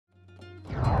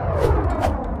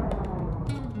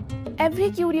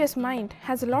Every curious mind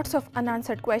has lots of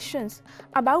unanswered questions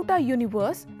about our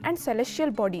universe and celestial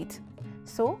bodies.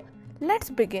 So, let's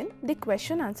begin the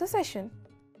question-answer session.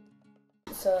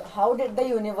 So, how did the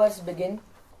universe begin?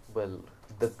 Well,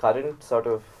 the current sort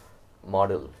of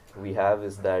model we have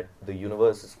is that the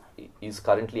universe is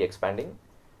currently expanding.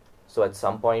 So at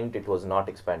some point it was not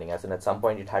expanding, as in at some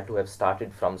point it had to have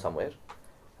started from somewhere.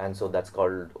 And so that's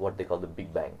called what they call the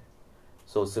Big Bang.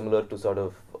 So similar to sort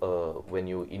of when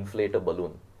you inflate a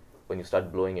balloon, when you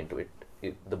start blowing into it,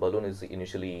 the balloon is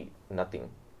initially nothing.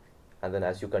 And then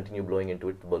as you continue blowing into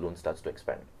it, the balloon starts to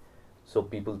expand. So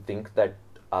people think that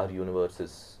our universe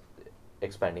is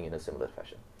expanding in a similar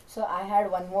fashion. So I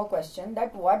had one more question,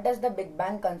 that what does the Big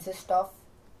Bang consist of?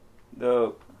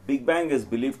 The Big Bang is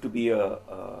believed to be a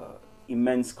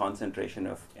immense concentration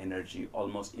of energy,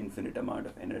 almost infinite amount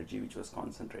of energy which was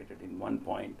concentrated in one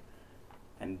point.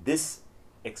 And this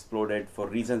exploded for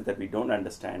reasons that we don't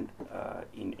understand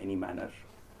in any manner.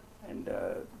 And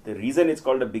the reason it's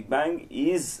called a Big Bang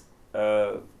is,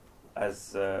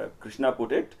 as Krishna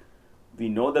put it, we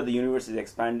know that the universe is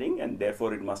expanding and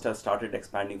therefore it must have started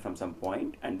expanding from some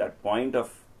point, and that point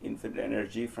of infinite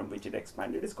energy from which it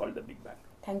expanded is called the Big Bang.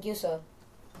 Thank you, sir.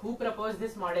 Who proposed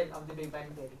this model of the Big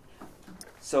Bang theory?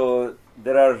 So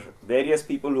there are various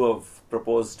people who have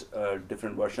proposed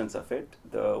different versions of it.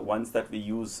 The ones that we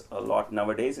use a lot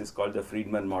nowadays is called the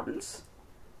Friedman models.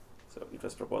 So it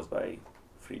was proposed by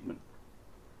Friedman.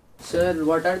 Sir,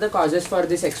 what are the causes for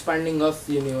this expanding of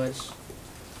universe?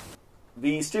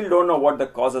 We still don't know what the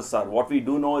causes are. What we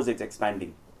do know is it's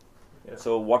expanding. Yeah.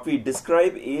 So what we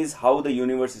describe is how the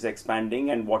universe is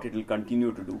expanding and what it will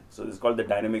continue to do. So this is called the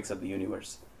dynamics of the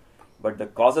universe. But the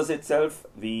causes itself,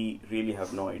 we really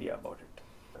have no idea about it.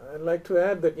 I'd like to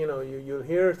add that, you'll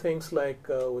hear things like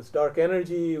with dark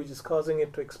energy, which is causing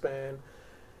it to expand,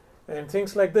 and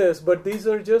things like this. But these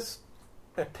are just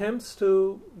attempts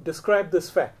to describe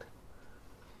this fact.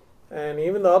 And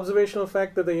even the observational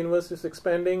fact that the universe is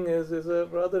expanding is a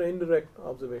rather indirect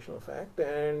observational fact.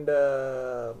 And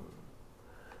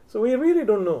so we really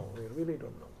don't know.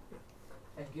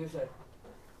 Thank you, sir.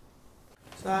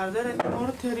 So are there any more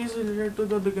theories related to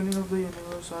the beginning of the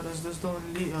universe, or is this the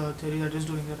only theory that is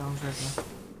doing the rounds right now?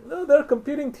 No, there are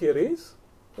competing theories.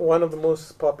 One of the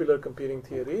most popular competing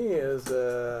theory is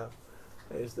the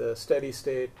steady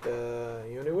state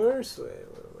universe, where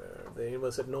the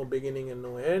universe had no beginning and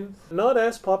no end. Not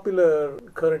as popular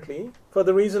currently, for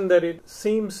the reason that it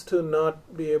seems to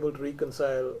not be able to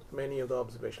reconcile many of the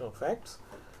observational facts.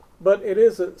 But it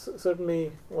is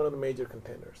certainly one of the major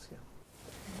contenders. Yeah.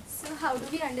 So how do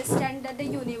we understand that the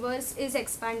universe is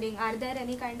expanding? Are there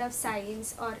any kind of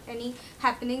signs or any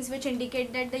happenings which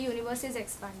indicate that the universe is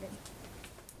expanding?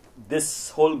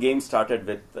 This whole game started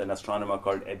with an astronomer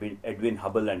called Edwin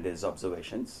Hubble and his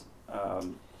observations.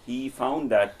 He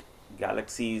found that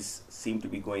galaxies seem to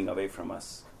be going away from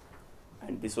us.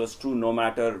 And this was true no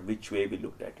matter which way we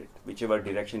looked at it, whichever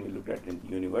direction we looked at it in the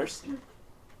universe.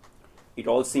 It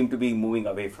all seemed to be moving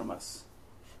away from us.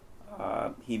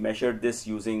 He measured this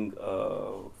using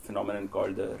a phenomenon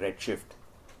called the redshift,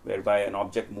 whereby an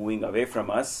object moving away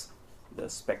from us, the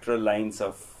spectral lines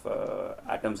of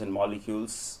atoms and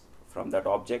molecules from that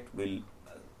object will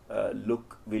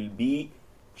be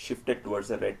shifted towards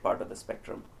the red part of the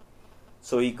spectrum.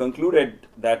 So he concluded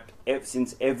that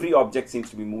since every object seems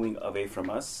to be moving away from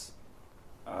us,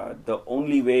 the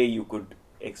only way you could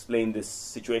explain this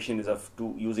situation is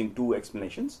using two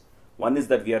explanations. One is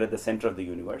that we are at the center of the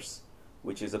universe,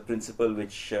 which is a principle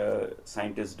which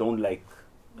scientists don't like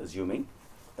assuming.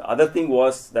 The other thing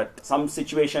was that some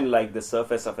situation like the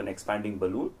surface of an expanding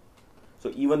balloon.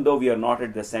 So even though we are not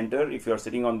at the center, if you are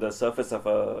sitting on the surface of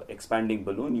an expanding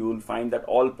balloon, you will find that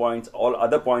all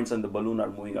other points on the balloon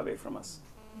are moving away from us.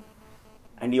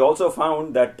 And he also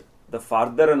found that the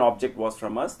farther an object was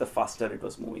from us, the faster it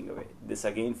was moving away. This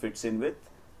again fits in with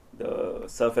the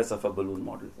surface of a balloon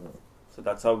model. So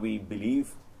that's how we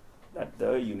believe that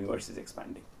the universe is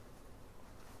expanding.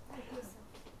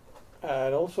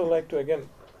 I'd also like to again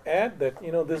add that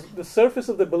the surface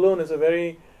of the balloon is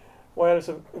while it's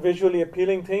a visually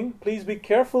appealing thing, please be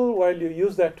careful while you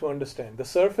use that to understand. The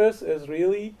surface is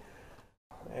really,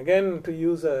 again to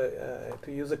use a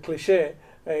cliche,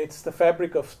 it's the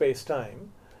fabric of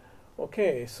space-time.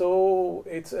 Okay, so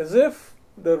it's as if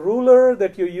the ruler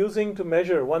that you're using to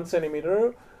measure 1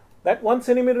 centimeter, that 1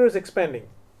 centimeter is expanding.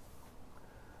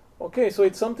 Okay, so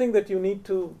it's something that you need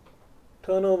to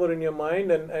turn over in your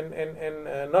mind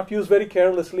and not use very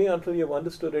carelessly until you've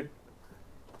understood it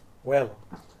well.